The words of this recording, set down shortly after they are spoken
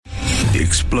The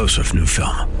explosive new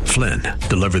film, Flynn,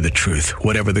 deliver the truth,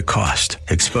 whatever the cost.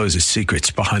 Exposes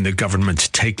secrets behind the government's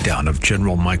takedown of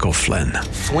General Michael Flynn.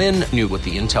 Flynn knew what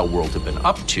the intel world had been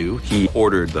up to. He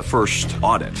ordered the first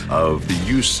audit of the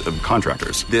use of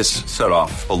contractors. This set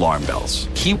off alarm bells.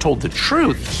 He told the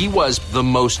truth. He was the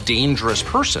most dangerous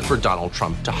person for Donald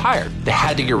Trump to hire. They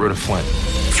had to get rid of Flynn.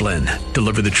 Flynn,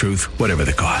 deliver the truth, whatever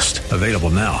the cost. Available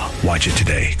now. Watch it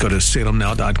today. Go to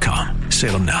salemnow.com.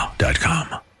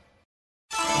 salemnow.com.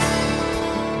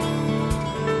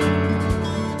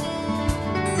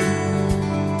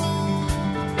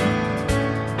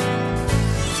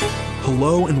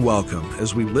 Hello and welcome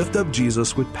as we lift up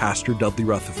Jesus with Pastor Dudley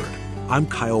Rutherford. I'm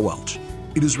Kyle Welch.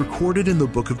 It is recorded in the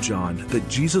book of John that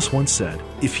Jesus once said,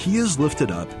 "If he is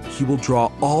lifted up, he will draw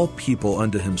all people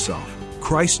unto himself."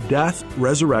 Christ's death,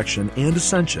 resurrection, and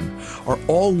ascension are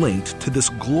all linked to this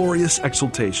glorious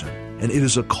exaltation, and it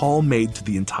is a call made to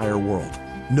the entire world.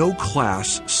 No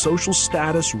class, social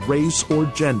status, race, or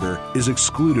gender is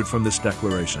excluded from this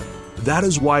declaration. That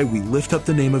is why we lift up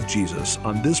the name of Jesus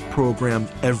on this program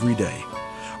every day.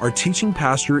 Our teaching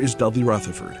pastor is Dudley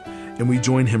Rutherford, and we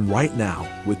join him right now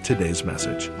with today's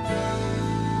message.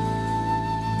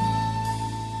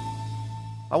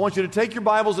 I want you to take your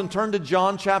Bibles and turn to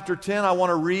John chapter 10. I want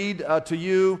to read to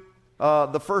you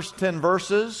the first 10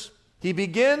 verses. He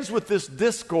begins with this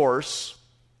discourse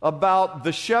about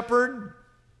the shepherd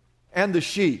and the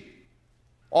sheep.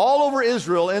 All over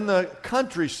Israel, in the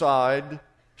countryside,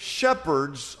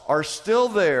 shepherds are still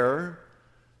there,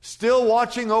 still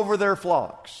watching over their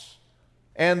flocks.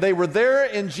 And they were there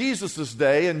in Jesus'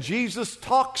 day, and Jesus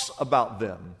talks about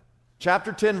them.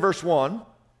 Chapter 10, verse 1,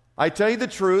 I tell you the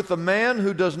truth, a man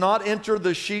who does not enter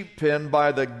the sheep pen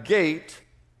by the gate,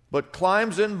 but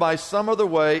climbs in by some other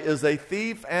way, is a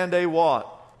thief and a what?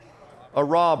 A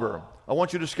robber. I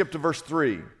want you to skip to verse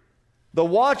 3. The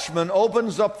watchman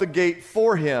opens up the gate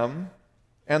for him,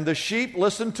 and the sheep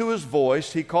listen to his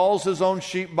voice. He calls his own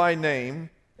sheep by name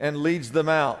and leads them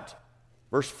out.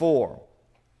 Verse 4.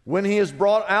 When he has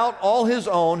brought out all his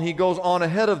own, he goes on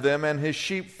ahead of them, and his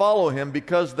sheep follow him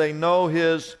because they know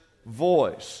his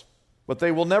voice. But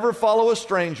they will never follow a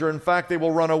stranger. In fact, they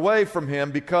will run away from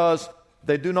him because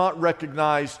they do not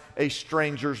recognize a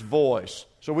stranger's voice.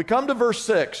 So we come to verse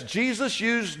 6. Jesus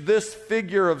used this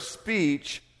figure of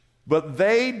speech, but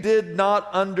they did not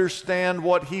understand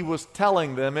what he was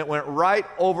telling them. It went right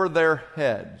over their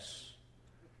heads.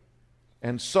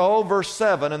 And so, verse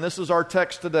 7, and this is our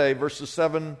text today, verses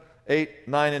 7, 8,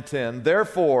 9, and 10.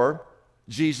 Therefore,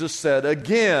 Jesus said,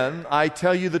 again, I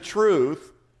tell you the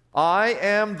truth, I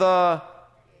am the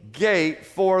gate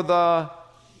for the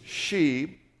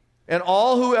sheep, and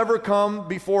all who ever come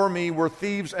before me were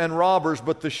thieves and robbers,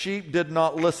 but the sheep did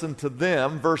not listen to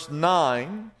them. Verse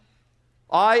 9,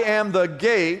 I am the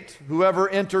gate. Whoever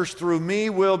enters through me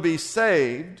will be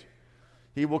saved.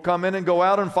 He will come in and go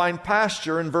out and find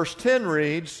pasture. And verse 10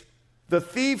 reads, the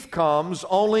thief comes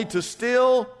only to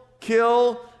steal,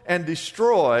 kill, and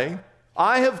destroy.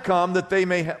 I have come that they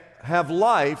may have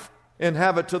life and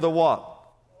have it to the what?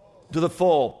 To the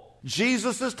full.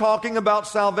 Jesus is talking about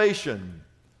salvation.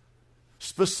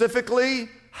 Specifically,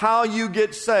 how you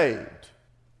get saved.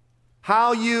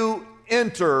 How you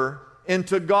enter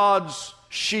into God's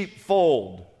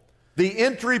sheepfold. The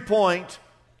entry point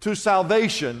to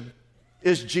salvation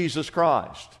is Jesus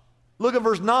Christ. Look at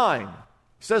verse 9. It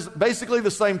says basically the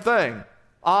same thing.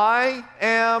 I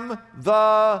am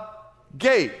the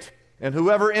gate, and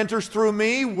whoever enters through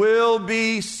me will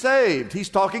be saved. He's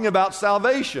talking about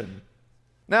salvation.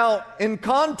 Now, in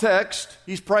context,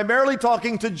 he's primarily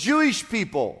talking to Jewish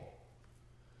people.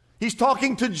 He's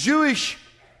talking to Jewish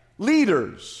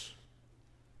leaders.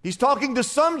 He's talking to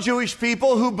some Jewish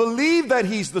people who believe that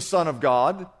he's the Son of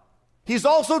God. He's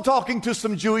also talking to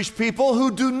some Jewish people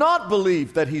who do not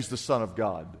believe that he's the Son of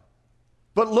God.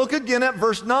 But look again at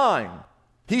verse 9.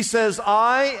 He says,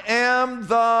 I am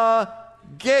the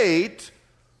gate.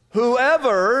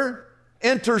 Whoever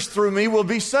enters through me will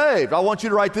be saved. I want you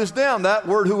to write this down. That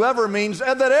word whoever means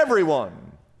that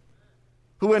everyone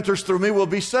who enters through me will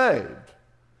be saved.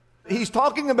 He's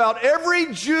talking about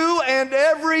every Jew and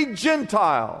every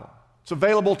Gentile. It's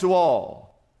available to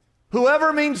all.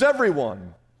 Whoever means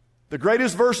everyone. The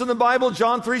greatest verse in the Bible,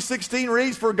 John 3:16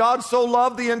 reads, for God so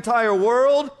loved the entire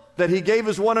world that he gave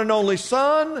his one and only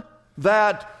Son,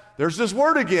 that, there's this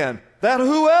word again, that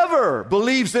whoever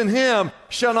believes in him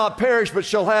shall not perish but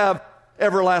shall have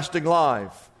everlasting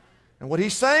life. And what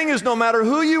he's saying is no matter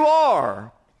who you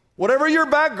are, whatever your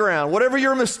background, whatever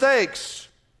your mistakes,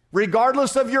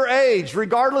 regardless of your age,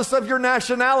 regardless of your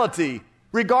nationality,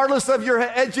 regardless of your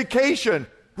education,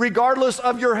 regardless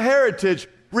of your heritage,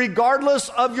 regardless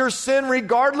of your sin,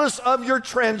 regardless of your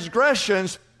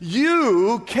transgressions,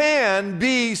 you can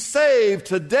be saved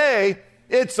today.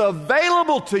 It's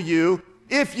available to you.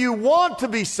 If you want to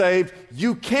be saved,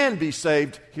 you can be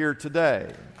saved here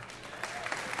today.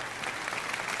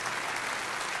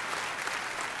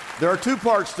 There are two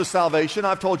parts to salvation.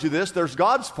 I've told you this. There's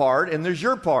God's part and there's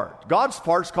your part. God's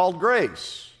part's called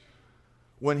grace.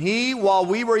 When while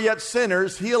we were yet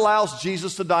sinners, He allows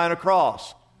Jesus to die on a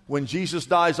cross. When Jesus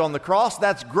dies on the cross,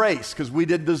 that's grace because we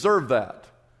didn't deserve that.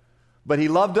 But He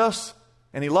loved us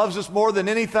and He loves us more than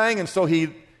anything, and so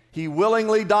He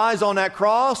willingly dies on that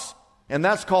cross, and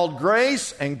that's called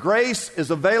grace, and grace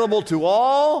is available to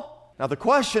all. Now the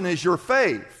question is your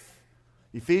faith.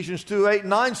 Ephesians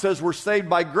 2:8-9 says we're saved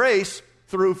by grace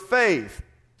through faith.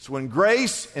 So when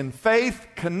grace and faith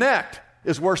connect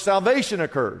is where salvation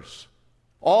occurs.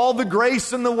 All the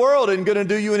grace in the world isn't going to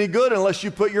do you any good unless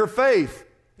you put your faith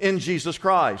in Jesus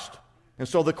Christ. And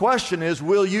so the question is,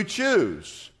 will you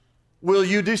choose? Will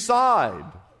you decide?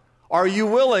 Are you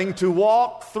willing to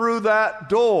walk through that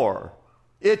door?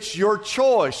 It's your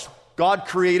choice. God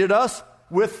created us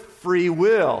with free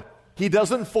will. He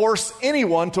doesn't force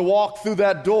anyone to walk through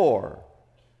that door.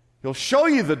 He'll show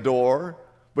you the door,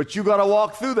 but you got to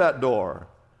walk through that door.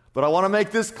 But I want to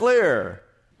make this clear.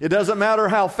 It doesn't matter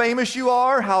how famous you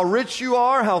are, how rich you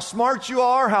are, how smart you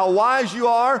are, how wise you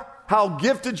are, how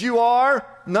gifted you are.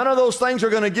 None of those things are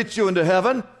going to get you into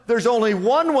heaven. There's only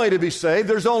one way to be saved.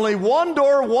 There's only one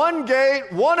door, one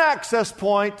gate, one access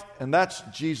point, and that's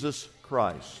Jesus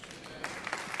Christ.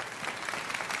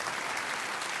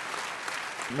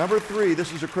 Number 3,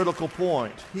 this is a critical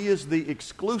point. He is the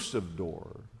exclusive door.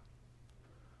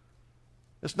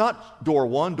 It's not door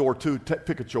 1, door 2,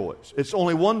 pick a choice. It's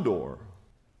only one door.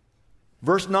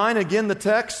 Verse 9, again, the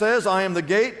text says, I am the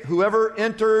gate. Whoever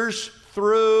enters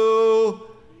through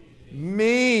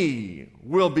me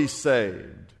will be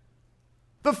saved.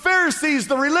 The Pharisees,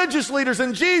 the religious leaders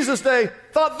in Jesus' day,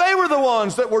 thought they were the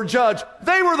ones that were judged.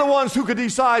 They were the ones who could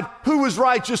decide who was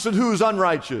righteous and who was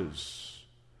unrighteous.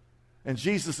 And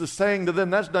Jesus is saying to them,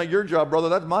 that's not your job, brother,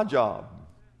 that's my job.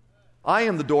 I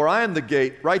am the door, I am the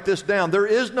gate. Write this down. There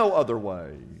is no other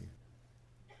way.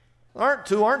 Aren't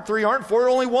 2, aren't 3, aren't 4,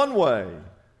 only one way.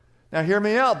 Now hear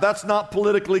me out. That's not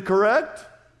politically correct.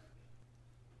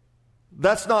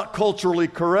 That's not culturally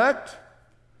correct.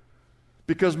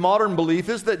 Because modern belief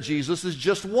is that Jesus is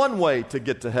just one way to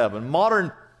get to heaven.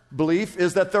 Modern belief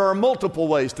is that there are multiple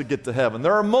ways to get to heaven.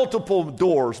 There are multiple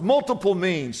doors, multiple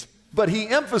means. But he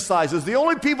emphasizes the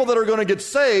only people that are going to get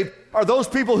saved are those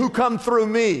people who come through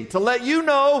me. To let you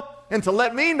know and to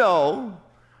let me know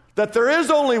that there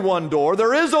is only one door,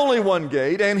 there is only one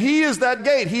gate, and He is that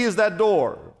gate, He is that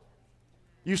door.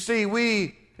 You see,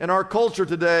 we, in our culture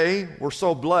today, we're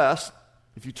so blessed.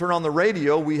 If you turn on the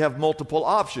radio, we have multiple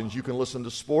options. You can listen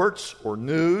to sports or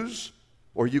news,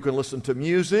 or you can listen to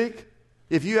music.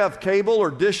 If you have cable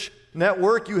or dish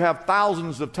network, you have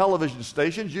thousands of television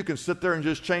stations. You can sit there and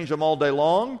just change them all day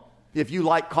long. If you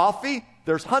like coffee,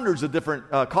 there's hundreds of different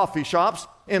coffee shops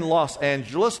in Los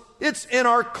Angeles. It's in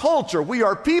our culture. We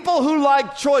are people who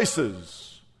like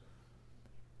choices.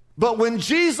 But when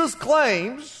Jesus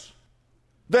claims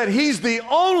that He's the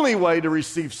only way to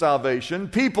receive salvation,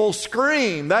 people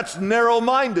scream, that's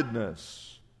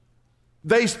narrow-mindedness.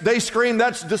 They scream,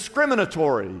 that's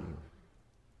discriminatory.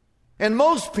 And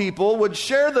most people would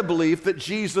share the belief that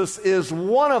Jesus is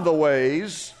one of the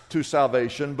ways to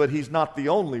salvation, but He's not the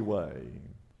only way.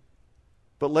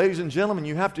 But ladies and gentlemen,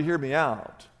 you have to hear me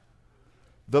out.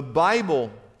 The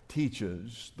Bible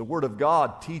teaches, the Word of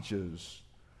God teaches,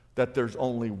 that there's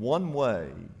only one way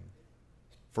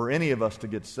for any of us to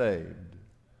get saved.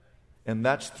 And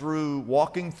that's through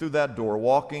walking through that door,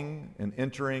 walking and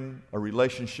entering a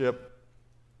relationship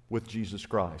with Jesus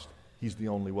Christ. He's the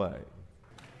only way.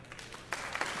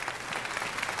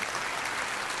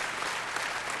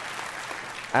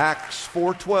 Acts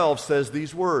 4:12 says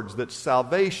these words, that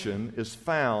salvation is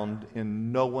found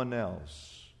in no one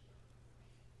else.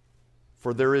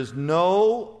 For there is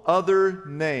no other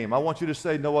name. I want you to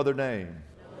say no other name.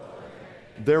 No other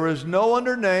name. There is no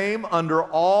other name under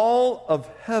all of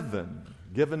heaven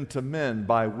given to men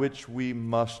by which we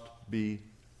must be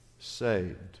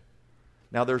saved.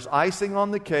 Now there's icing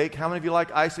on the cake. How many of you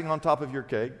like icing on top of your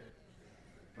cake?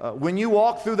 When you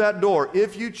walk through that door,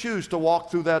 if you choose to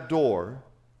walk through that door,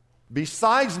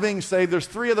 besides being saved, there's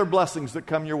 3 other blessings that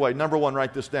come your way. Number 1,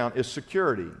 write this down, is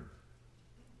security.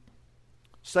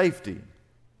 Safety.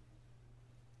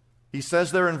 He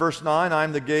says there in verse 9, I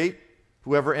am the gate.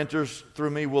 Whoever enters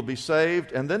through me will be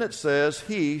saved. And then it says,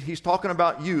 he's talking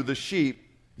about you, the sheep.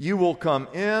 You will come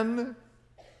in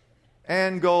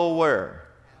and go where?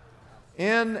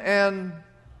 In and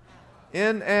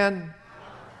it's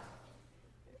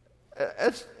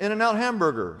In-N-Out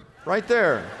hamburger right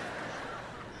there.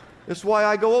 That's why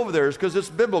I go over there, is because it's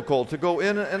biblical to go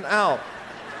in and out.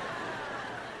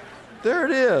 There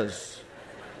it is.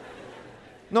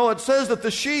 No, it says that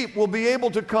the sheep will be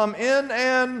able to come in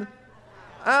and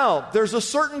out. There's a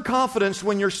certain confidence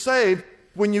when you're saved,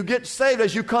 when you get saved,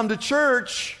 as you come to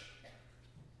church.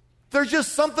 There's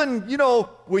just something,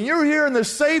 when you're here in the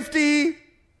safety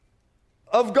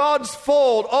of God's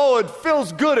fold, it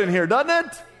feels good in here, doesn't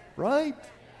it? Right?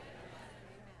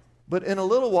 But in a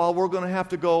little while, we're going to have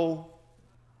to go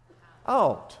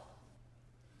out.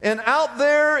 And out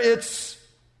there, it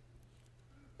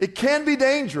can be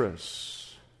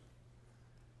dangerous.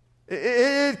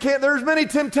 There's many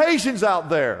temptations out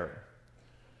there.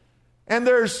 And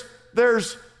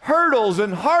there's hurdles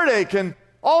and heartache and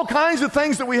all kinds of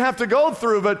things that we have to go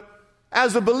through. But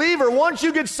as a believer, once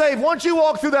you get saved, once you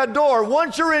walk through that door,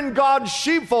 once you're in God's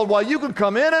sheepfold, you can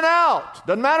come in and out.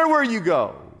 Doesn't matter where you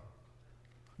go.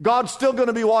 God's still going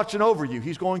to be watching over you.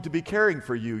 He's going to be caring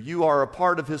for you. You are a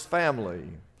part of His family.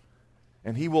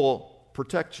 And He will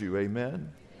protect you.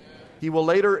 Amen? He will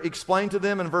later explain to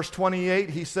them in verse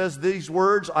 28, He says, "These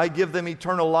words, I give them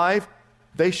eternal life.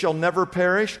 They shall never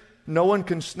perish. No one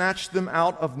can snatch them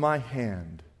out of my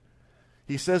hand."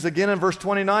 He says again in verse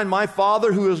 29, "My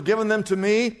Father who has given them to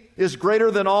me is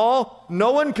greater than all.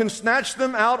 No one can snatch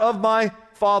them out of my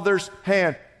Father's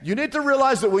hand." You need to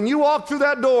realize that when you walk through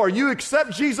that door, you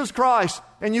accept Jesus Christ,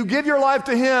 and you give your life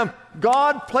to Him,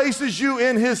 God places you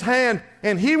in His hand,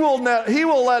 and He will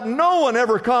let no one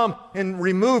ever come and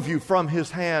remove you from His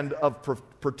hand of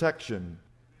protection.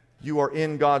 You are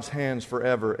in God's hands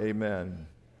forever. Amen.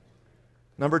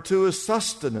 Number 2 is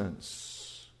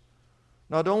sustenance.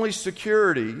 Not only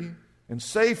security and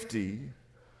safety,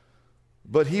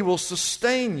 but He will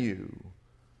sustain you.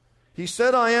 He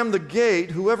said, "I am the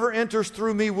gate. Whoever enters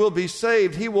through me will be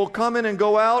saved. He will come in and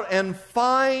go out and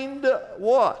find"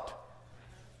 what?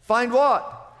 Find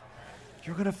what?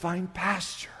 You're going to find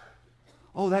pasture.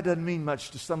 Oh, that doesn't mean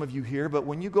much to some of you here, but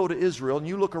when you go to Israel and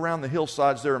you look around the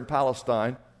hillsides there in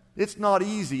Palestine, it's not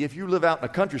easy if you live out in the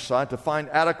countryside to find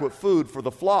adequate food for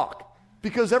the flock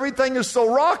because everything is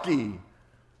so rocky.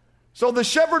 So the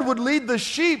shepherd would lead the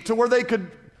sheep to where they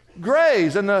could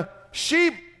graze, and the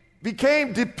sheep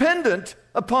became dependent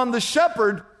upon the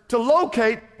shepherd to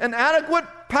locate an adequate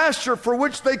pasture for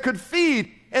which they could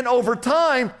feed. And over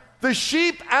time, the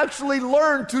sheep actually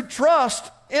learned to trust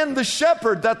in the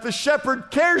shepherd, that the shepherd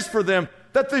cares for them,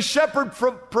 that the shepherd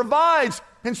provides.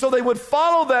 And so they would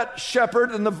follow that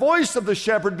shepherd and the voice of the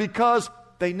shepherd because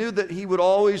they knew that he would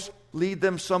always lead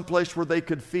them someplace where they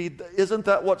could feed. Isn't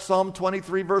that what Psalm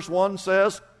 23 verse 1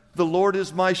 says? "The Lord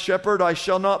is my shepherd, I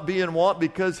shall not be in want,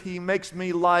 because He makes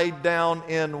me lie down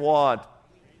in" what?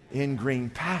 "In green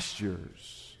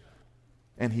pastures.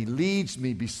 And He leads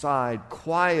me beside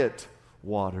quiet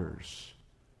waters.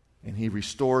 And He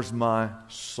restores my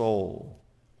soul."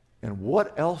 And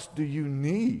what else do you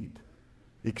need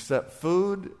except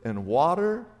food and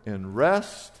water and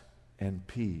rest and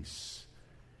peace?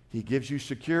 He gives you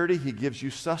security. He gives you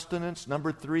sustenance.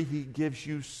 Number 3, He gives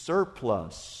you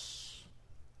surplus.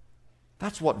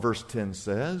 That's what verse 10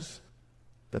 says,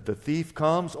 that the thief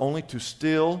comes only to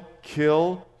steal,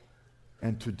 kill,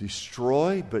 and to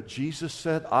destroy. But Jesus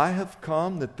said, "I have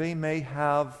come that they may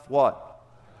have" what?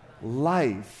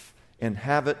 "Life, and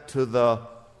have it to the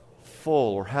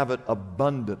full," or have it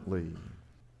abundantly.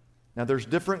 Now there's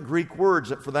different Greek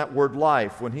words for that word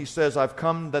life. When He says, "I've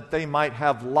come that they might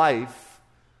have life,"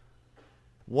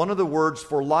 one of the words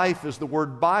for life is the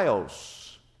word bios.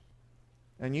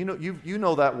 And you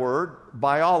know that word,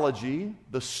 biology,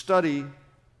 the study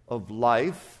of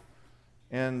life.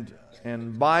 And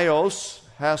bios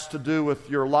has to do with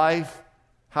your life,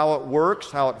 how it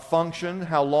works, how it functions,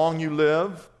 how long you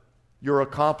live, your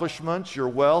accomplishments, your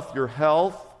wealth, your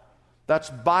health. That's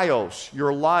bios,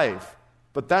 your life.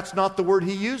 But that's not the word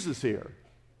He uses here.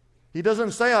 He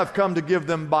doesn't say, "I've come to give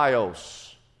them bios."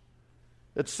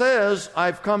 It says,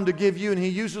 "I've come to give you," and He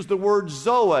uses the word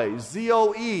Zoe,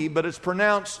 Z-O-E, but it's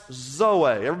pronounced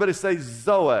Zoe. Everybody say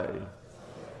Zoe.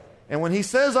 And when He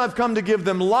says, "I've come to give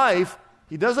them life,"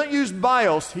 He doesn't use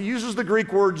bios. He uses the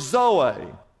Greek word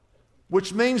Zoe,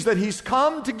 which means that He's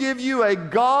come to give you a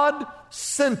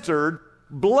God-centered,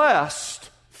 blessed,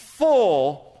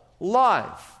 full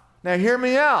life. Now hear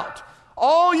me out.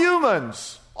 All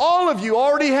humans, all of you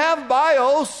already have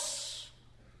bios.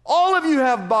 All of you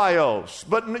have bios,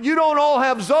 but you don't all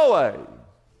have Zoe.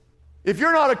 If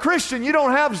you're not a Christian, you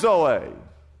don't have Zoe.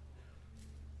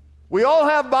 We all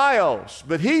have bios,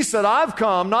 but he said, I've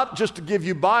come not just to give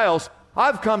you bios,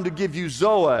 I've come to give you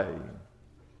Zoe.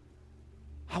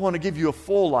 I want to give you a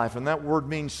full life, and that word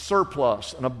means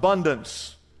surplus, an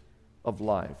abundance of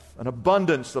life, an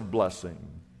abundance of blessing.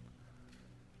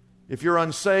 If you're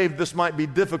unsaved, this might be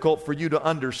difficult for you to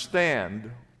understand,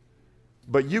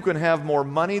 but you can have more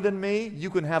money than me, you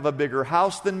can have a bigger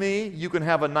house than me, you can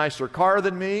have a nicer car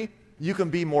than me, you can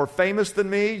be more famous than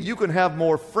me, you can have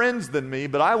more friends than me,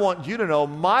 but I want you to know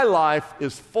my life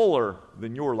is fuller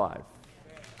than your life.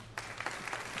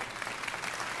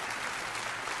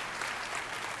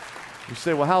 You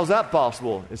say, well, how is that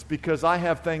possible? It's because I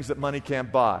have things that money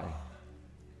can't buy.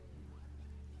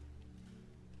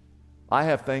 I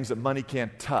have things that money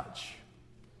can't touch.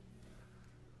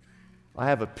 I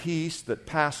have a peace that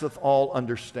passeth all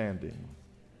understanding.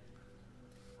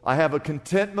 I have a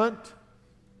contentment.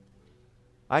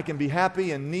 I can be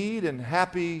happy in need and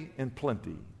happy in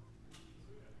plenty.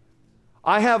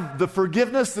 I have the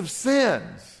forgiveness of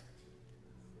sins.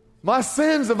 My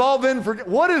sins have all been forgiven.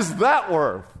 What is that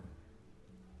worth?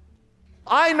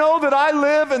 I know that I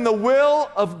live in the will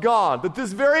of God, that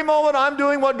this very moment I'm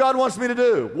doing what God wants me to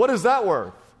do. What is that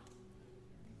worth?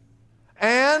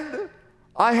 And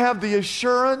I have the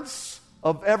assurance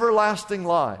of everlasting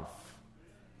life.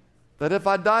 That if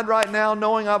I died right now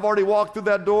knowing I've already walked through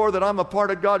that door, that I'm a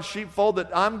part of God's sheepfold, that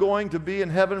I'm going to be in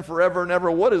heaven forever and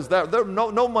ever. What is that?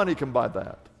 No money can buy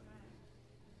that.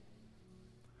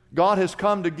 God has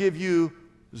come to give you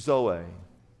Zoe.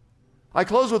 I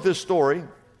close with this story.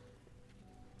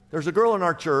 There's a girl in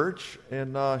our church,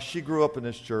 and she grew up in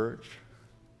this church.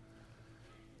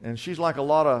 And she's like a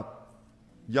lot of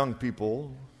young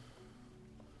people,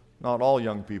 not all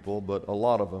young people, but a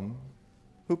lot of them,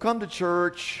 who come to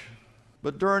church,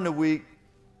 but during the week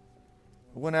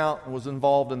went out and was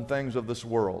involved in things of this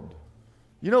world.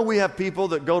 You know, we have people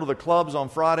that go to the clubs on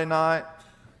Friday night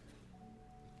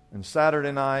and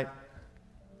Saturday night,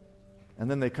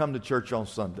 and then they come to church on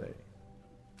Sunday.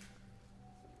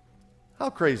 How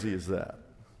crazy is that?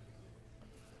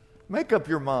 Make up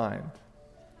your mind.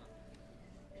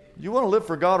 You want to live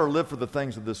for God or live for the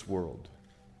things of this world?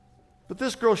 But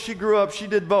this girl, she grew up, she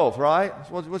did both, right?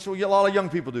 A lot of young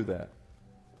people do that.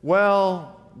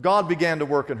 Well, God began to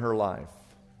work in her life.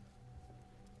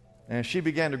 And she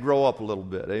began to grow up a little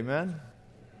bit, amen?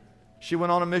 She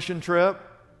went on a mission trip.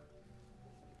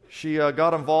 She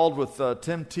got involved with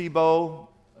Tim Tebow,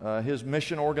 his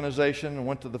mission organization, and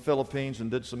went to the Philippines and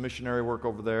did some missionary work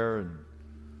over there. And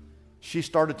she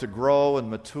started to grow and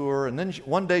mature. And then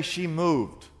one day she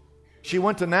moved. She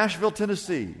went to Nashville,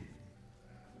 Tennessee.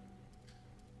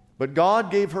 But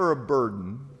God gave her a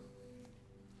burden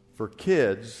for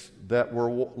kids that were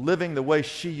living the way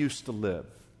she used to live.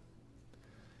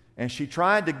 And she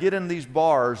tried to get in these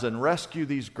bars and rescue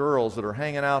these girls that are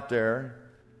hanging out there.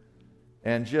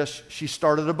 And she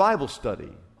started a Bible study.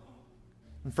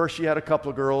 And first she had a couple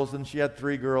of girls, then she had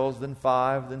 3 girls, then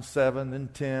 5, then 7, then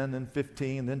 10, then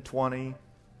 15, then 20.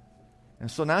 And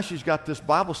so now she's got this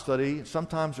Bible study.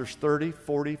 Sometimes there's 30,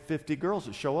 40, 50 girls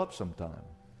that show up sometime.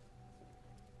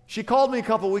 She called me a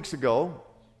couple of weeks ago.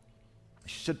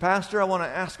 She said, Pastor, I want to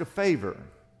ask a favor.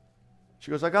 She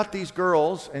goes, I got these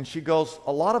girls, and she goes,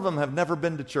 a lot of them have never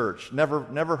been to church,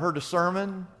 never heard a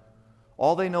sermon.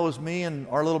 All they know is me and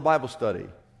our little Bible study.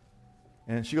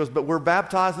 And she goes, but we're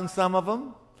baptizing some of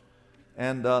them,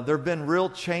 and there have been real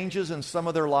changes in some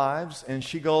of their lives. And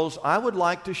she goes, I would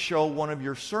like to show one of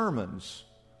your sermons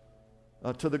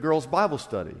to the girls' Bible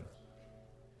study.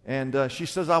 And she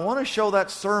says, I want to show that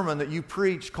sermon that you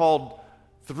preach called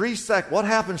What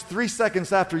Happens 3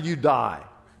 Seconds After You Die?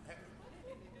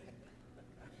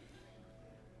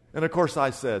 And of course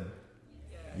I said,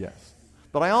 yes.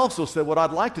 But I also said, what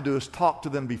I'd like to do is talk to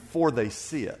them before they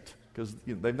see it. Because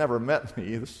they've never met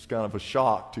me. This is kind of a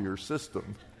shock to your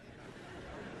system.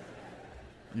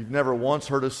 You've never once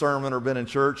heard a sermon or been in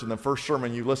church, and the first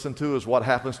sermon you listen to is what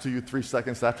happens to you 3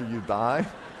 seconds after you die.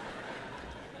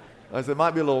 I said, it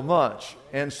might be a little much.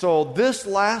 And so this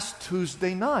last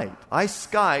Tuesday night, I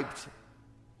Skyped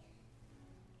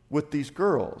with these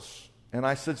girls. And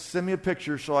I said, send me a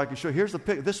picture so I can show you. Here's the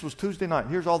picture. This was Tuesday night.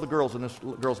 Here's all the girls in this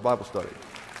girls' Bible study.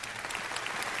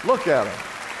 Look at them.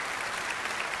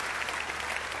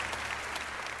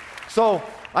 So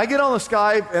I get on the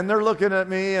Skype, and they're looking at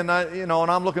me, and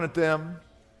I'm looking at them.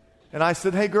 And I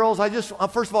said, hey, girls,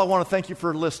 first of all, I want to thank you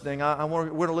for listening. We're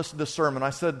going to listen to this sermon.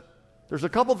 I said, there's a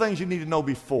couple things you need to know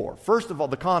before. First of all,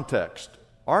 the context.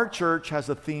 Our church has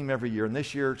a theme every year, and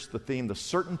this year it's the theme, the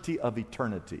certainty of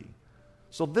eternity.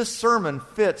 So this sermon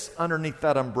fits underneath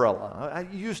that umbrella.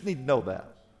 You just need to know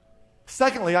that.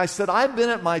 Secondly, I said, I've been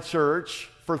at my church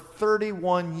for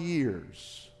 31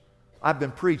 years. I've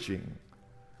been preaching.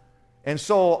 And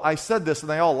so I said this, and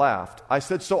they all laughed. I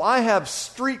said, so I have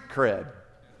street cred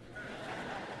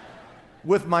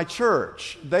with my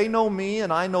church. They know me,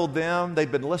 and I know them.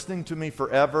 They've been listening to me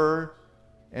forever.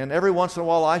 And every once in a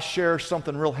while, I share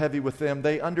something real heavy with them.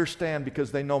 They understand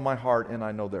because they know my heart, and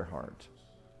I know their heart.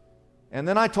 And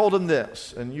then I told them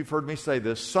this, and you've heard me say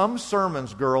this. Some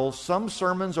sermons, girls, some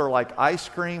sermons are like ice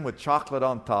cream with chocolate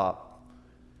on top.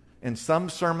 And some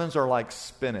sermons are like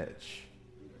spinach.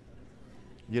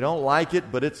 You don't like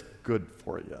it, but it's good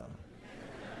for you.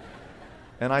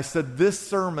 And I said, this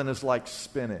sermon is like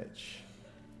spinach.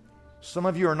 Some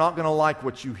of you are not going to like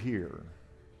what you hear,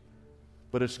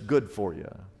 but it's good for you.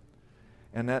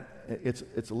 And that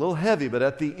it's a little heavy, but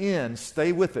at the end,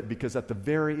 stay with it, because at the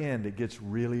very end, it gets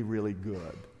really, really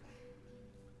good.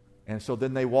 And so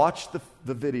then they watched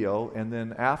the video, and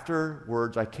then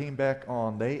afterwards, I came back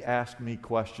on. They asked me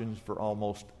questions for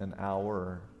almost an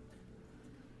hour.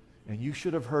 And you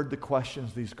should have heard the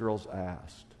questions these girls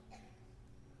asked.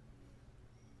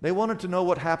 They wanted to know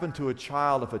what happened to a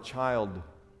child if a child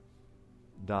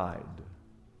died,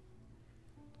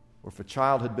 or if a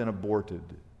child had been aborted.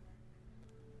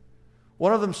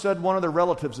 One of them said one of their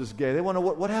relatives is gay. They want to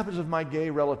know, what happens if my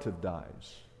gay relative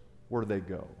dies? Where do they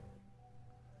go?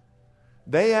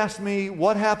 They asked me,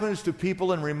 what happens to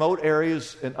people in remote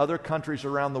areas in other countries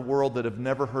around the world that have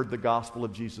never heard the gospel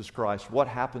of Jesus Christ? What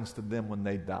happens to them when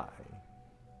they die?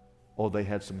 Oh, they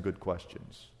had some good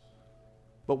questions.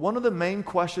 But one of the main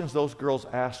questions those girls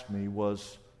asked me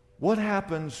was, what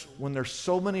happens when there's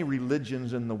so many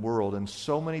religions in the world and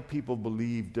so many people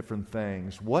believe different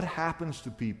things? What happens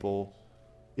to people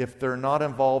if they're not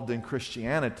involved in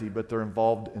Christianity, but they're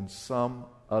involved in some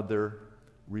other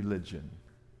religion?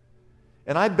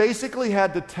 And I basically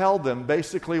had to tell them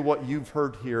basically what you've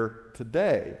heard here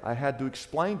today. I had to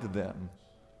explain to them,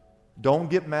 don't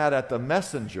get mad at the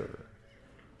messenger.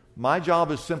 My job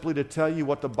is simply to tell you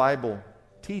what the Bible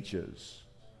teaches.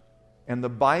 And the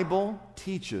Bible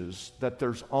teaches that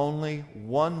there's only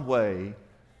one way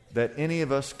that any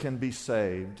of us can be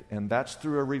saved, and that's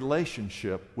through a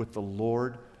relationship with the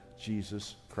Lord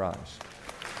Jesus Christ.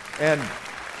 And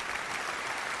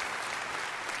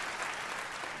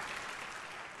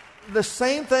the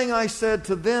same thing I said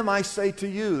to them, I say to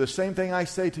you. The same thing I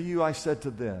say to you, I said to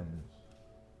them.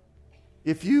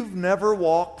 If you've never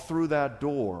walked through that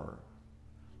door,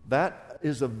 that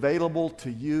is available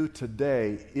to you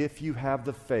today if you have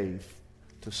the faith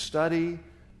to study,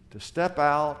 to step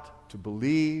out, to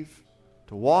believe,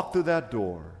 to walk through that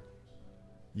door.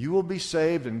 You will be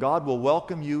saved, and God will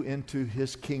welcome you into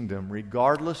His kingdom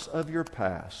regardless of your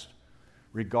past,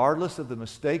 regardless of the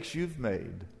mistakes you've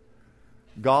made.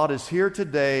 God is here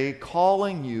today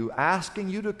calling you, asking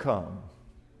you to come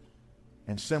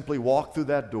and simply walk through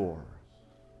that door.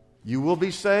 You will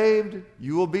be saved.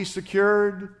 You will be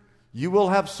secured. You will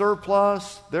have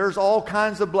surplus. There's all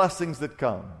kinds of blessings that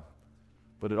come.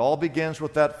 But it all begins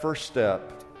with that first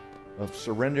step of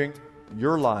surrendering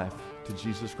your life to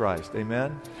Jesus Christ.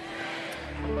 Amen?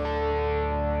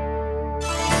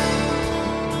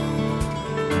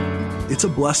 It's a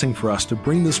blessing for us to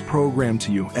bring this program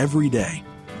to you every day.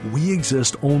 We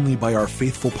exist only by our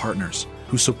faithful partners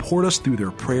who support us through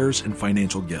their prayers and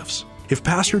financial gifts. If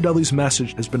Pastor Dudley's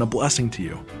message has been a blessing to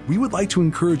you, we would like to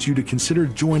encourage you to consider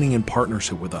joining in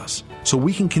partnership with us so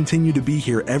we can continue to be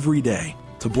here every day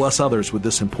to bless others with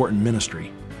this important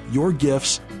ministry. Your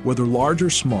gifts, whether large or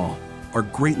small, are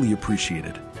greatly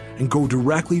appreciated and go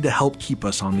directly to help keep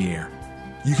us on the air.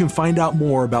 You can find out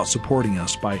more about supporting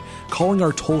us by calling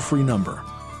our toll-free number,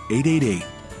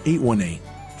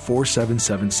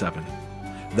 888-818-4777.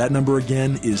 That number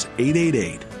again is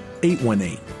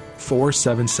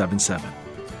 888-818-4777.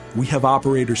 We have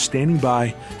operators standing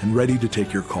by and ready to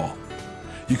take your call.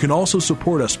 You can also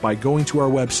support us by going to our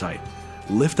website,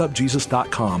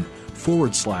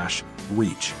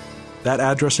 liftupjesus.com/reach. That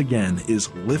address again is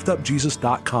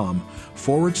liftupjesus.com/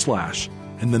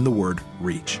 and then the word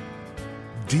reach.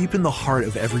 Deep in the heart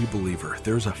of every believer,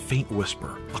 there's a faint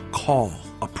whisper, a call,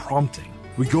 a prompting.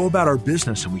 We go about our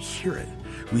business and we hear it.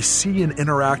 We see and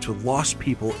interact with lost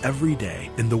people every day,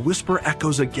 and the whisper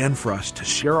echoes again for us to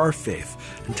share our faith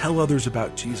and tell others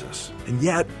about Jesus. And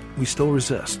yet, we still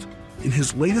resist. In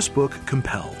his latest book,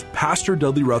 Compelled, Pastor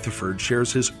Dudley Rutherford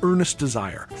shares his earnest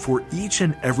desire for each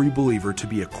and every believer to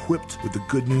be equipped with the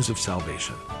good news of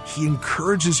salvation. He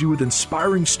encourages you with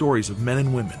inspiring stories of men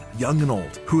and women, young and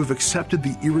old, who have accepted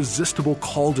the irresistible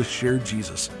call to share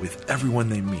Jesus with everyone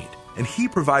they meet. and he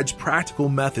provides practical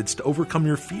methods to overcome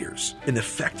your fears and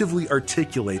effectively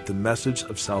articulate the message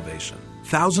of salvation.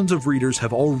 Thousands of readers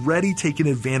have already taken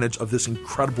advantage of this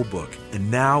incredible book,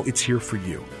 and now it's here for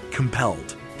you.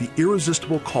 Compelled, the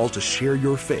irresistible call to share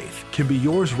your faith, can be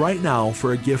yours right now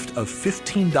for a gift of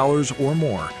 $15 or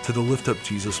more to the Lift Up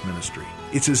Jesus ministry.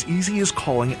 It's as easy as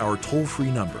calling our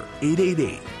toll-free number,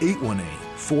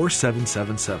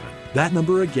 888-818-4777. That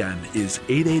number again is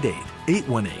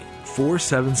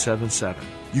 888-818-4777.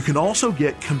 You can also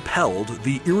get Compelled,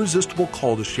 the irresistible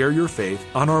call to share your faith,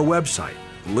 on our website,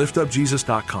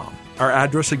 liftupjesus.com. Our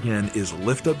address again is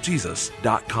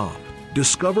liftupjesus.com.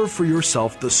 Discover for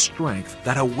yourself the strength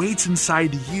that awaits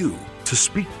inside you to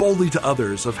speak boldly to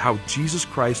others of how Jesus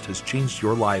Christ has changed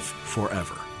your life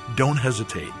forever. Don't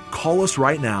hesitate. Call us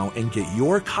right now and get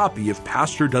your copy of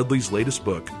Pastor Dudley's latest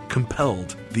book,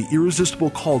 Compelled, the irresistible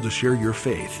call to share your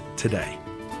faith, today.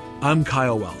 I'm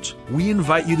Kyle Welch. We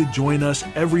invite you to join us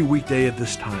every weekday at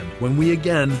this time when we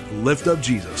again lift up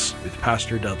Jesus with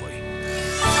Pastor Dudley.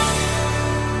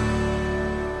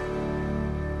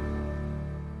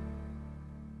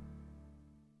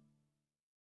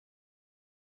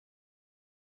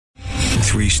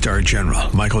 Three-star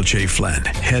General Michael J. Flynn,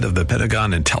 head of the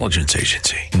Pentagon Intelligence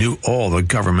Agency, knew all the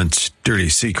government's dirty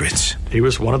secrets. He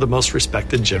was one of the most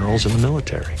respected generals in the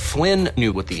military. Flynn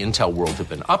knew what the intel world had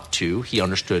been up to. He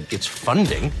understood its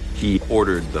funding. He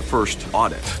ordered the first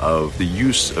audit of the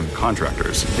use of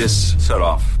contractors. This set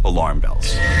off alarm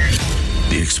bells.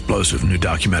 The explosive new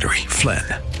documentary, Flynn,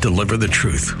 Deliver the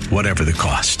Truth, Whatever the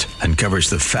Cost, uncovers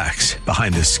the facts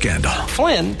behind this scandal.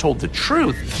 Flynn told the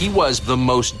truth. He was the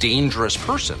most dangerous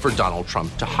person for Donald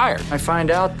Trump to hire. I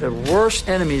find out the worst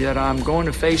enemy that I'm going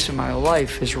to face in my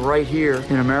life is right here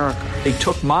in America. They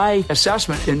took my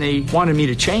assessment and they wanted me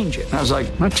to change it. And I was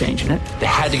like, I'm not changing it. They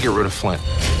had to get rid of Flynn.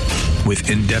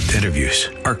 With in-depth interviews,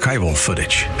 archival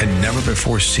footage, and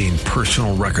never-before-seen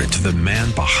personal records of the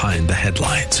man behind the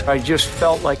headlines. I just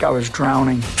felt like I was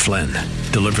drowning. Flynn,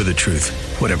 Deliver the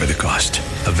Truth, Whatever the Cost.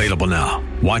 Available now.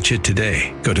 Watch it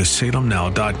today. Go to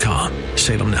salemnow.com.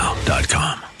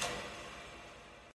 salemnow.com.